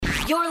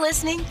You're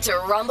listening to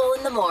Rumble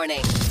in the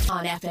Morning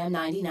on FM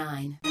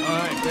 99. All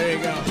right, there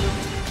you go.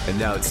 And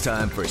now it's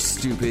time for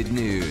Stupid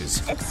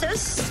News, It's so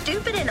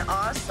stupid and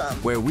awesome.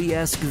 where we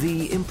ask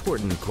the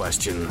important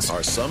questions.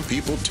 Are some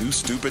people too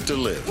stupid to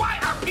live? Why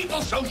are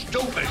people so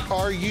stupid?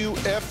 Are you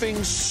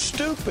effing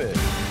stupid?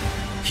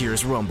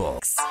 Here's Rumble.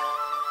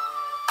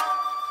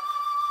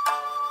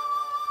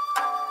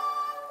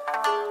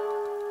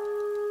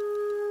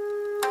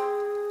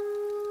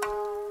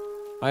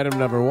 Item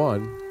number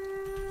one.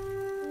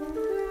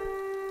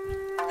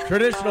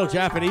 Traditional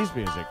Japanese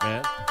music,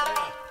 man.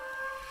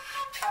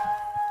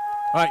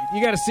 All right,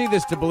 you got to see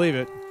this to believe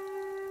it.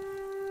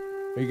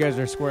 You guys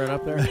are squaring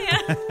up there? Yeah.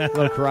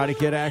 Little Karate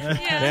Kid action?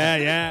 Yeah.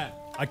 Yeah.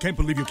 I can't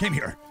believe you came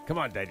here. Come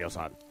on,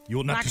 Daniel-san. You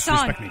will not Wax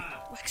disrespect on. me.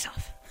 Wax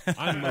off.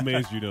 I'm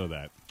amazed you know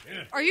that.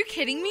 Are you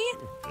kidding me?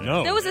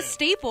 No. That was a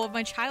staple of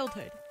my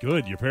childhood.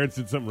 Good. Your parents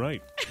did something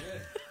right.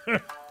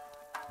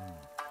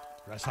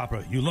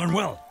 Grasshopper, you learn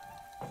well.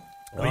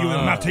 Or you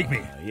will not take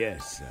me.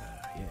 Yes.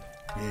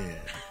 Yeah.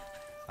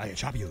 I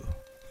chop you.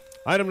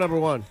 Item number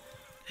one.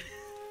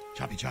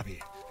 Choppy,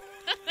 choppy.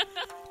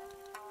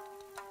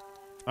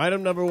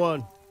 Item number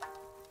one.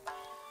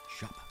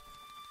 Chop.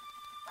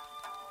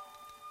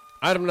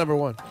 Item number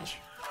one.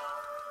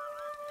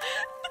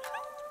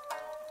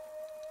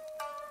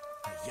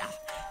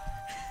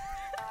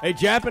 A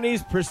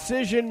Japanese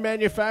precision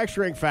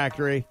manufacturing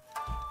factory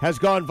has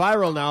gone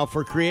viral now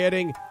for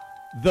creating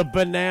the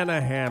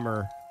banana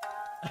hammer.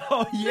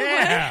 Oh,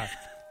 yeah.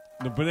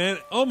 The banana.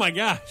 Oh, my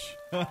gosh.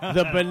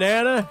 The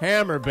banana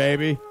hammer,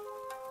 baby.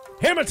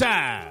 Hammer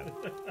time!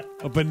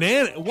 A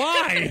banana.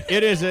 Why?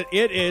 It is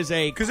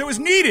a Because it was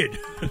needed.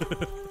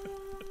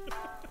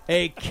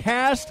 a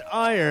cast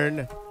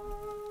iron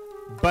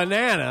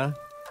banana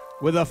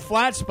with a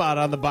flat spot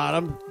on the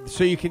bottom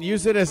so you can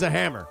use it as a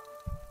hammer.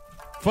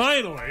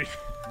 Finally.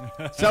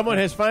 Someone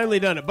has finally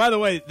done it. By the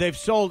way, they've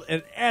sold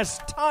an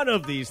ton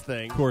of these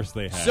things. Of course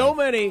they have. So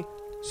many,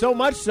 so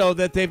much so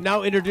that they've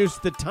now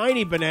introduced the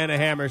tiny banana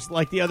hammers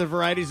like the other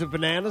varieties of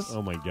bananas.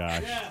 Oh, my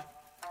gosh.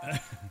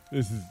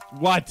 This is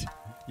what?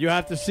 You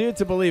have to see it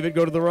to believe it.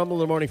 Go to the Rumble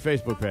in the Morning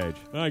Facebook page.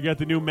 I got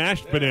the new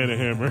mashed banana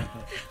hammer.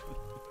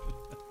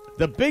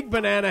 The big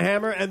banana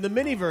hammer and the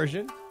mini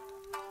version.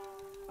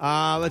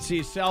 Let's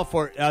see, sell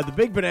for the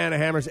big banana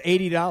hammer is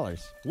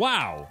 $80.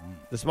 Wow.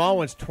 The small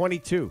one's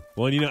 $22.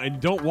 Well,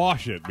 and don't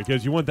wash it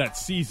because you want that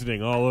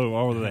seasoning all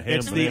over the ham.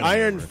 It's the banana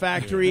Iron hammer.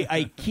 Factory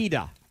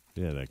Aikida.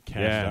 Yeah, the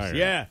cast iron.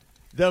 Yeah.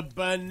 The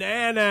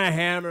banana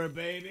hammer,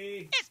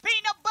 baby. It's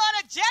peanut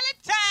butter jelly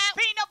time.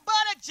 Peanut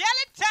butter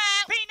jelly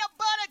time. Peanut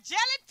butter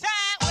jelly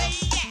time. Where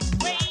you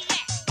at? Where you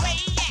at? Where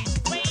you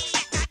at? Where you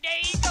at? Now there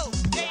you go.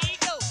 There you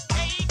go.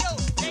 There you go.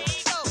 There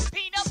you go.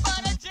 Peanut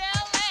butter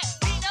jelly.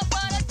 Peanut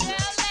butter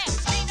jelly.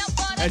 Peanut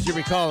butter. As you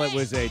recall, it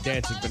was a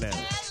dancing banana.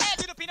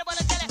 Peanut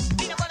butter jelly.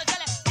 Peanut butter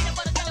jelly. Peanut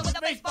butter jelly with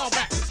a baseball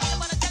bat. Peanut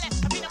butter jelly.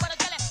 Peanut butter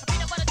jelly.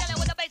 Peanut butter jelly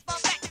with a baseball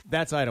bat.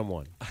 That's item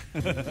one.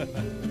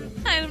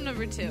 Item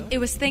number two. It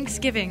was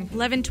Thanksgiving,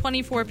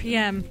 11:24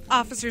 p.m.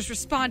 Officers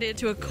responded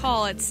to a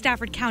call at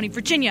Stafford County,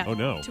 Virginia. Oh,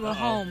 no. To a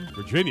home.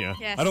 Virginia?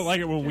 Yes. I don't like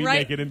it when we Right.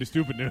 make it into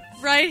stupid news.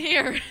 Right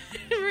here in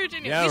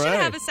Virginia. Yeah, we should right.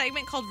 have a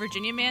segment called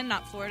Virginia Man,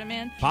 not Florida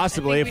Man.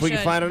 Possibly, I if think we can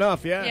should. find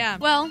enough, yeah. Yeah.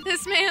 Well,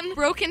 this man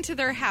broke into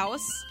their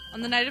house on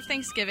the night of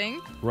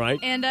Thanksgiving Right.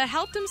 and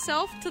helped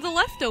himself to the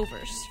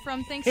leftovers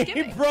from He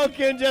Thanksgiving. broke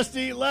in just to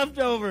eat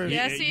leftovers.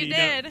 Yes, he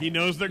did. He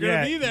knows they're going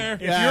to be there.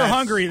 If That's you're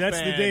hungry, that's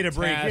the day to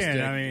break in.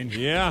 fantastic. I mean,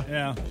 Yeah.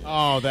 yeah.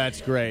 Oh,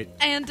 that's great.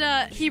 And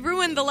he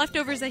ruined the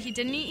leftovers that he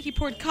didn't eat. He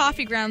poured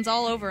coffee grounds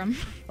all over him.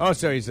 Oh,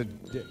 so he's a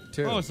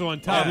two. Oh, so on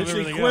top of It's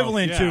everything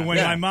equivalent else. to Yeah. when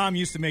Yeah. my mom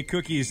used to make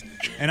cookies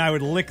and I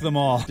would lick them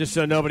all. Just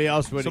so nobody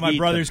else would So my eat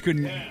brothers them.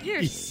 couldn't.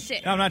 You're eat.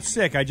 sick. I'm not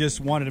sick. I just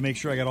wanted to make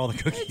sure I got all the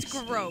cookies.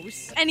 It's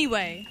gross.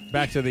 Anyway.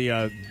 Back to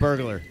the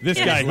burglar. This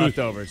Yeah. guy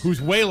Leftovers.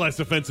 who's way less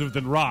offensive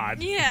than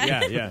Rod. Yeah.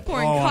 Yeah, yeah.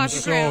 Pouring Oh, I'm coffee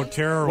so grounds.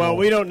 terrible. Well,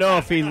 we don't know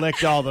if he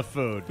licked all the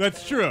food.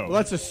 That's true.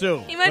 Let's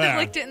assume. He might have Yeah.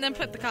 licked it and then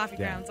put the coffee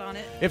grounds on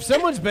it. If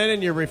someone's been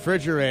in your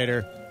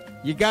refrigerator,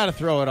 you got to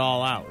throw it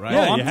all out, right? Oh,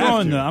 Yeah, you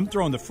have to. I'm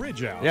throwing the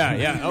fridge out. Yeah,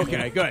 yeah.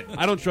 Okay, good.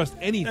 I don't trust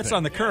anything. That's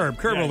on the curb.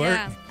 Curb Yeah. alert.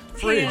 Yeah.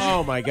 Fridge. Yeah.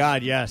 Oh, my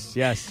God, yes,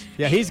 yes.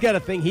 Yeah, he's got a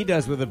thing he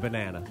does with a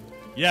banana.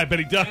 Yeah, I bet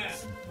he does.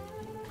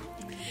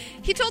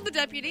 He told the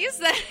deputies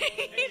that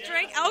he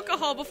drank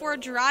alcohol before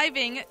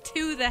driving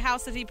to the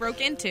house that he broke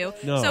into.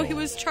 No. So he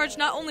was charged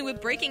not only with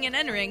breaking and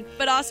entering,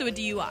 but also a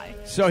DUI.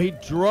 So he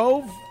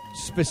drove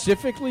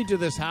specifically to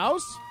this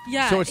house?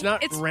 Yeah, So it's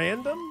not it's-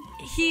 random?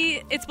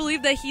 It's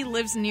believed that he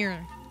lives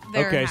near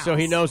their Okay, so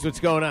he house. knows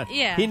what's going on.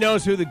 Yeah. He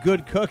knows who the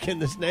good cook in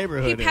this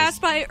neighborhood He is.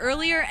 passed by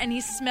earlier and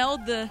he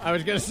smelled the I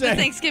was going to the say.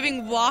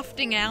 Thanksgiving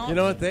wafting out. You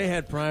know what? They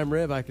had prime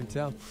rib, I can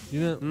tell. You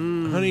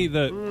know, honey,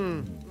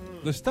 the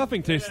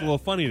stuffing tastes a little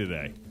funny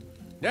today.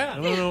 Yeah. I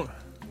don't know.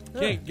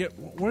 Can't get.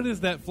 What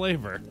is that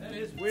flavor? That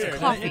is weird.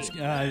 coffee. Is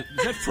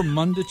that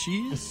Fromunda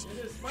cheese?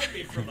 Might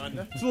be from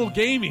under. It's a little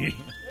gamey.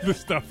 The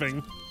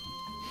stuffing.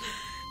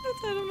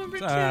 That's item number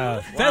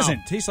two. Pheasant.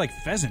 Tastes like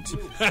pheasant.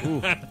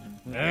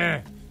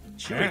 Eh.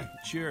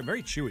 Chewy.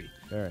 Very chewy.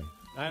 Very.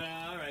 All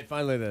right. right,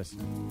 finally this.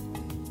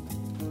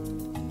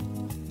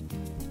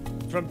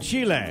 From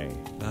Chile.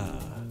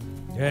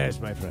 Yes,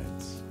 my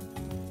friends.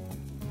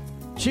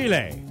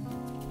 Chile.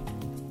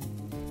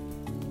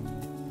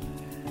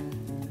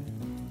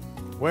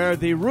 Where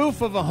the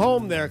roof of a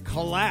home there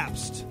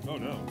collapsed Oh,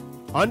 no.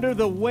 under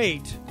the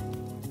weight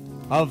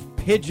of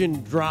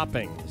pigeon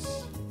droppings.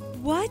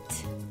 What?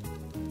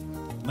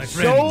 My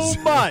So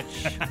friends.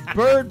 much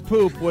bird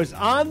poop was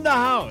on the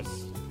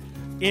house,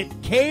 it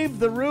caved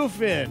the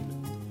roof in.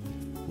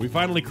 We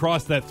finally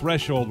crossed that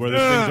threshold where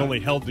this thing's only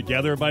held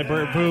together by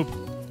bird poop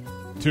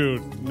to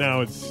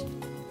now it's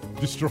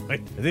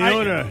destroyed.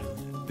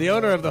 The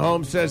owner of the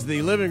home says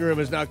the living room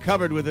is now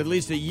covered with at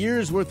least a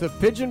year's worth of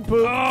pigeon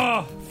poop,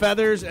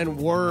 feathers, and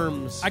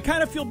worms. I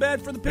kind of feel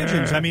bad for the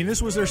pigeons. I mean, this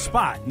was their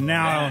spot.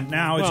 Now it's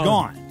Well,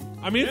 gone.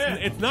 I mean,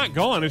 it's not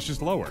gone. It's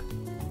just lower.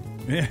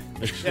 Yeah.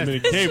 I mean,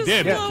 it caved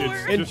just in. lower. It's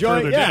just Enjoy,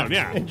 further down.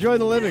 Yeah. Enjoy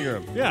the living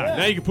room. Yeah.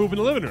 Now you can poop in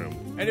the living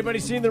room. Anybody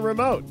seen the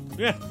remote?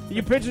 Yeah.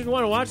 You pigeons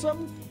want to watch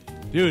something?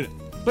 Dude,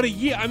 but a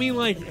year, I mean,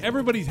 like,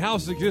 everybody's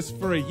house exists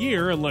for a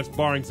year, unless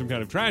barring some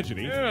kind of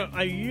tragedy. Yeah,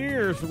 a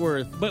year's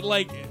worth. But,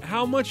 like,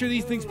 how much are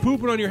these things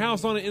pooping on your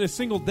house in a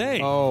single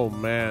day? Oh,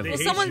 man. Well,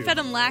 someone fed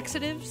him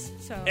laxatives,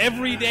 so.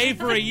 Every day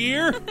for a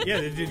year?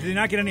 Yeah, did they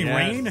not get any Yes.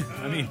 rain?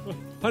 I mean,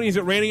 Honey, is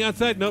it raining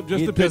outside? Nope,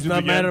 just the It does pigeons not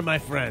again. matter, my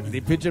friend.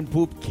 The pigeon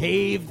poop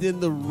caved in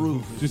the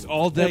roof. Just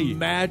all day.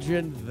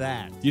 Imagine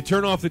that. You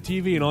turn off the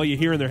TV and all you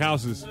hear in their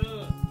house is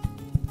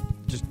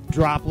Just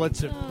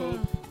droplets of poop.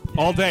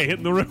 all day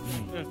hitting the roof.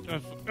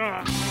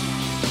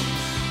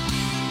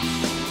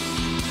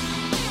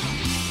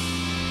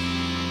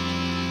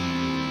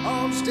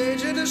 On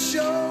stage at a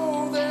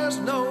show, there's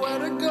nowhere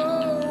to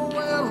go.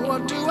 And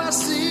what do I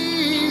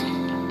see?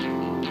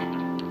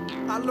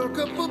 I look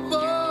up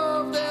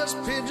above, there's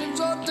pigeons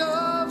or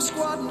doves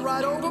squatting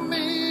right over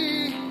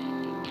me.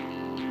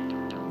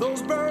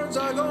 Those birds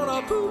are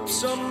gonna poop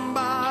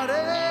somebody.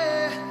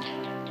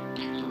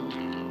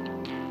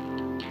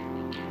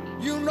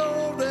 You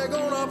know they're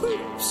gonna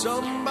poop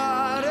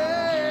somebody.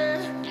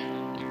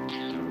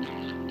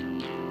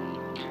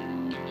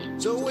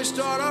 So we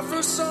start our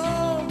first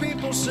song,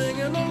 people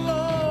singing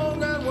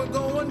along, and we're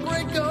going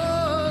great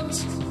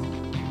guns.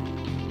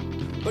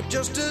 But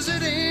just as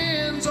it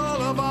ends, all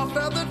of our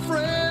feathered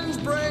friends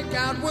break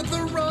out with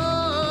the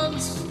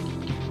runs.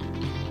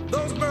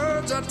 Those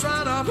birds are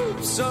trying to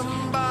poop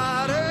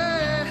somebody.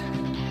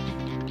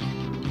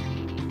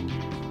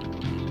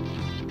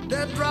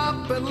 They're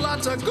dropping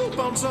lots of goop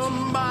on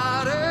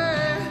somebody.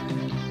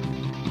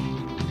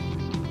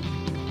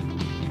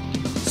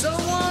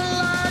 Someone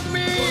like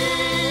me.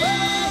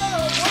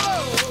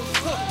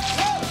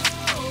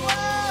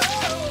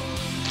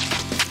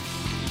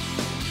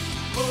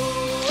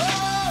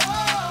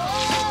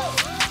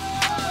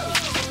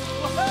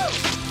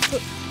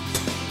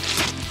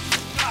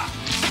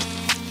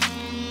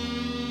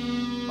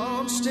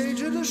 On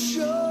stage at a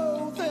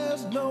show,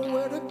 there's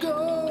nowhere to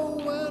go,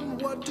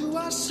 and what do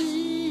I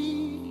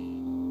see?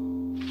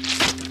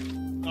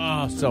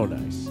 Oh, so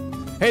nice.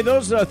 Hey,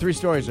 those 3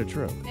 stories are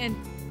true. And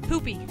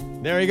poopy.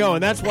 There you go,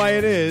 and that's why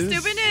it is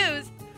Stupid